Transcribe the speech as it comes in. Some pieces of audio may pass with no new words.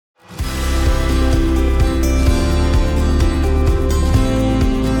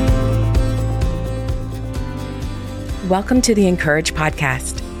Welcome to the Encourage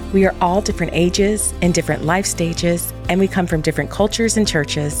podcast. We are all different ages and different life stages, and we come from different cultures and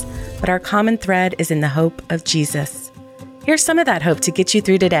churches, but our common thread is in the hope of Jesus. Here's some of that hope to get you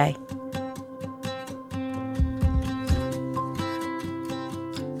through today.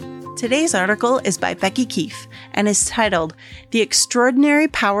 Today's article is by Becky Keife and is titled The Extraordinary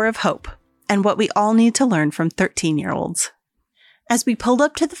Power of Hope and What We All Need to Learn from 13-Year-Olds. As we pulled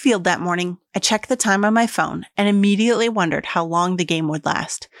up to the field that morning, I checked the time on my phone and immediately wondered how long the game would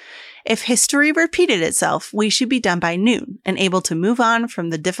last. If history repeated itself, we should be done by noon and able to move on from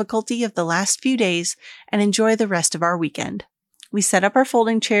the difficulty of the last few days and enjoy the rest of our weekend. We set up our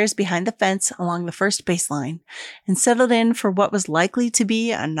folding chairs behind the fence along the first baseline and settled in for what was likely to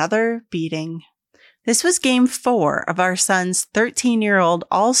be another beating. This was Game 4 of our son's 13-year-old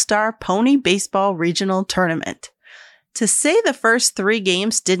All-Star Pony Baseball Regional Tournament. To say the first 3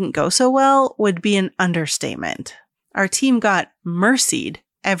 games didn't go so well would be an understatement. Our team got mercied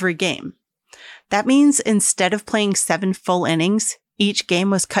every game. That means instead of playing 7 full innings, each game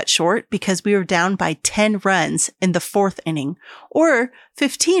was cut short because we were down by 10 runs in the 4th inning or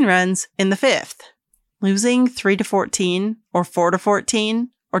 15 runs in the 5th. Losing 3-14 or 4-14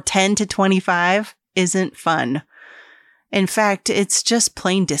 or 10-25 isn't fun. In fact, it's just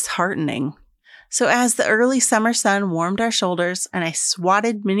plain disheartening. So as the early summer sun warmed our shoulders and I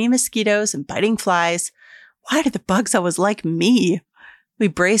swatted mini mosquitoes and biting flies, why did the bugs always like me? We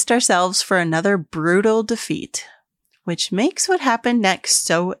braced ourselves for another brutal defeat, which makes what happened next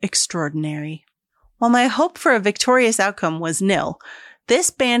so extraordinary. While my hope for a victorious outcome was nil, this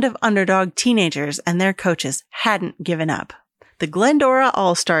band of underdog teenagers and their coaches hadn't given up. The Glendora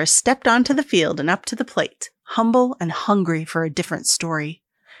All-Stars stepped onto the field and up to the plate, humble and hungry for a different story.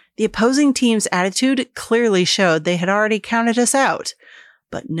 The opposing team's attitude clearly showed they had already counted us out,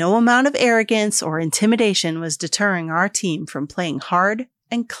 but no amount of arrogance or intimidation was deterring our team from playing hard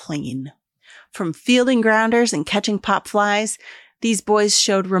and clean. From fielding grounders and catching pop flies, these boys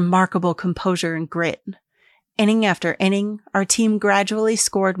showed remarkable composure and grit. Inning after inning, our team gradually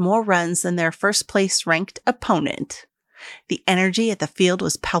scored more runs than their first-place ranked opponent. The energy at the field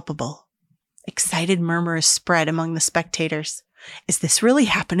was palpable. Excited murmurs spread among the spectators. Is this really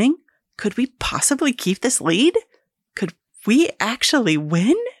happening? Could we possibly keep this lead? Could we actually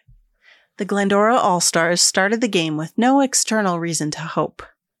win? The Glendora All-Stars started the game with no external reason to hope.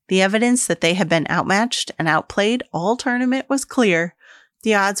 The evidence that they had been outmatched and outplayed all tournament was clear.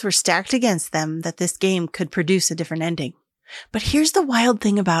 The odds were stacked against them that this game could produce a different ending. But here's the wild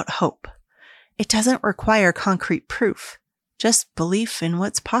thing about hope. It doesn't require concrete proof, just belief in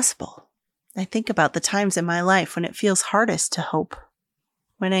what's possible. I think about the times in my life when it feels hardest to hope.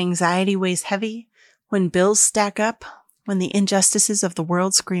 When anxiety weighs heavy, when bills stack up, when the injustices of the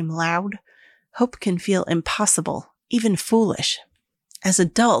world scream loud, hope can feel impossible, even foolish. As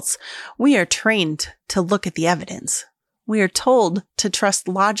adults, we are trained to look at the evidence. We are told to trust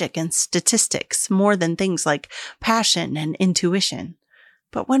logic and statistics more than things like passion and intuition.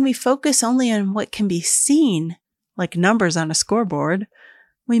 But when we focus only on what can be seen, like numbers on a scoreboard,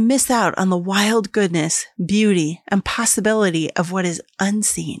 we miss out on the wild goodness, beauty, and possibility of what is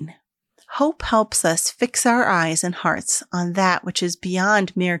unseen. Hope helps us fix our eyes and hearts on that which is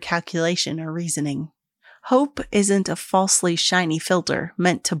beyond mere calculation or reasoning. Hope isn't a falsely shiny filter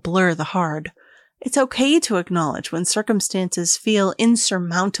meant to blur the hard. It's okay to acknowledge when circumstances feel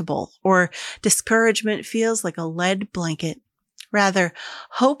insurmountable or discouragement feels like a lead blanket. Rather,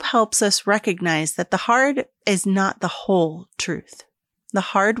 hope helps us recognize that the hard is not the whole truth. The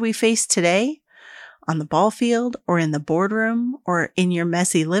hard we face today, on the ball field or in the boardroom or in your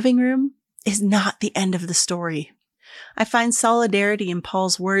messy living room, is not the end of the story. I find solidarity in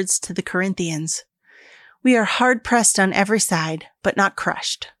Paul's words to the Corinthians. We are hard-pressed on every side, but not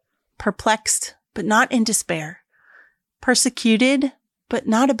crushed. Perplexed, but not in despair. Persecuted, but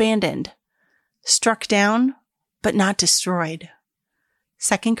not abandoned. Struck down, but not destroyed.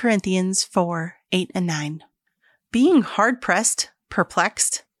 2 Corinthians 4:8-9. Being hard-pressed,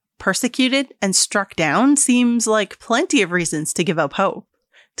 perplexed, persecuted, and struck down seems like plenty of reasons to give up hope.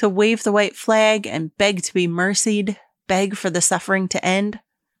 To wave the white flag and beg to be mercied, beg for the suffering to end.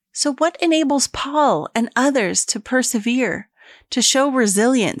 So what enables Paul and others to persevere, to show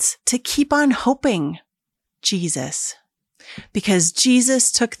resilience, to keep on hoping? Jesus. Because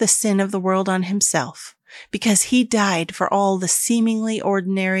Jesus took the sin of the world on himself. Because he died for all the seemingly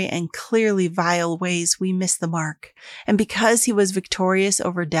ordinary and clearly vile ways we miss the mark. And because he was victorious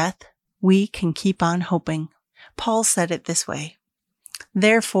over death, we can keep on hoping. Paul said it this way.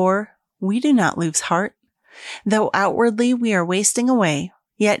 Therefore, we do not lose heart. Though outwardly we are wasting away,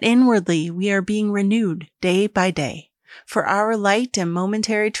 yet inwardly we are being renewed day by day. For our light and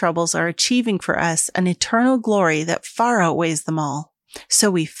momentary troubles are achieving for us an eternal glory that far outweighs them all.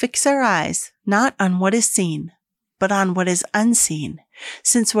 So we fix our eyes not on what is seen, but on what is unseen,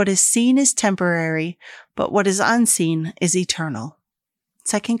 since what is seen is temporary, but what is unseen is eternal.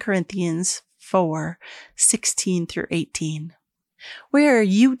 2 Corinthians 4:16-18. Where are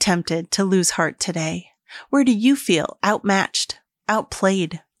you tempted to lose heart today? Where do you feel outmatched,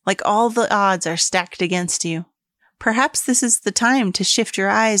 outplayed, like all the odds are stacked against you? Perhaps this is the time to shift your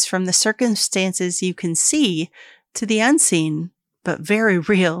eyes from the circumstances you can see to the unseen, but very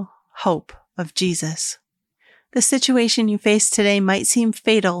real hope of Jesus. The situation you face today might seem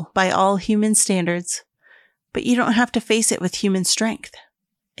fatal by all human standards, but you don't have to face it with human strength.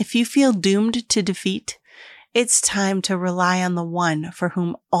 If you feel doomed to defeat, it's time to rely on the one for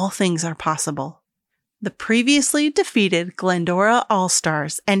whom all things are possible. The previously defeated Glendora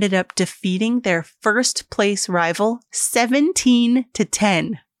All-Stars ended up defeating their first place rival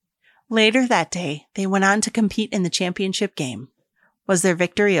 17-10. Later that day, they went on to compete in the championship game. Was their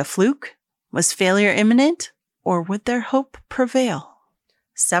victory a fluke? Was failure imminent? Or would their hope prevail?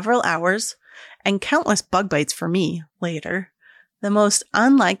 Several hours, and countless bug bites for me later, the most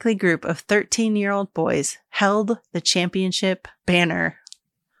unlikely group of 13-year-old boys held the championship banner.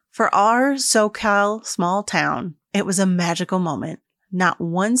 For our SoCal small town, it was a magical moment not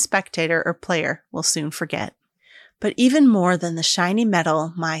one spectator or player will soon forget. But even more than the shiny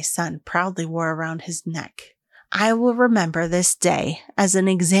medal my son proudly wore around his neck, I will remember this day as an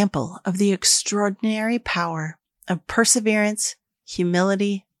example of the extraordinary power of perseverance,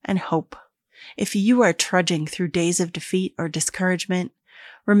 humility, and hope. If you are trudging through days of defeat or discouragement,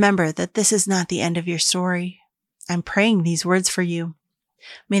 remember that this is not the end of your story. I'm praying these words for you.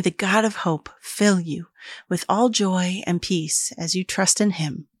 May the God of hope fill you with all joy and peace as you trust in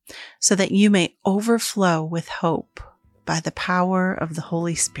him, so that you may overflow with hope by the power of the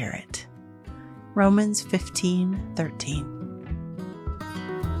Holy Spirit. Romans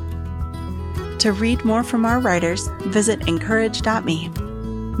 15:13. To read more from our writers, visit encourage.me.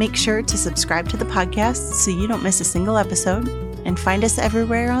 Make sure to subscribe to the podcast so you don't miss a single episode, and find us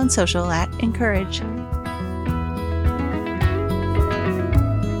everywhere on social at Encourage.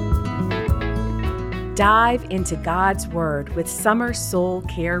 Dive into God's Word with summer soul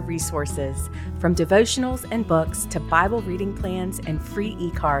care resources. From devotionals and books to Bible reading plans and free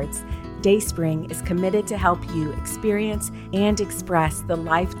e-cards, Dayspring is committed to help you experience and express the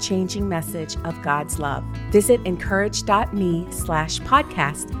life-changing message of God's love. Visit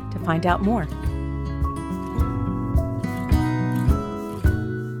encourage.me/podcast to find out more.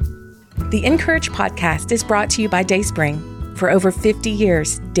 The Encourage podcast is brought to you by Dayspring. For over 50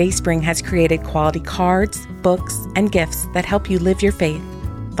 years, Dayspring has created quality cards, books, and gifts that help you live your faith.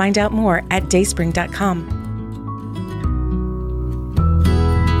 Find out more at dayspring.com.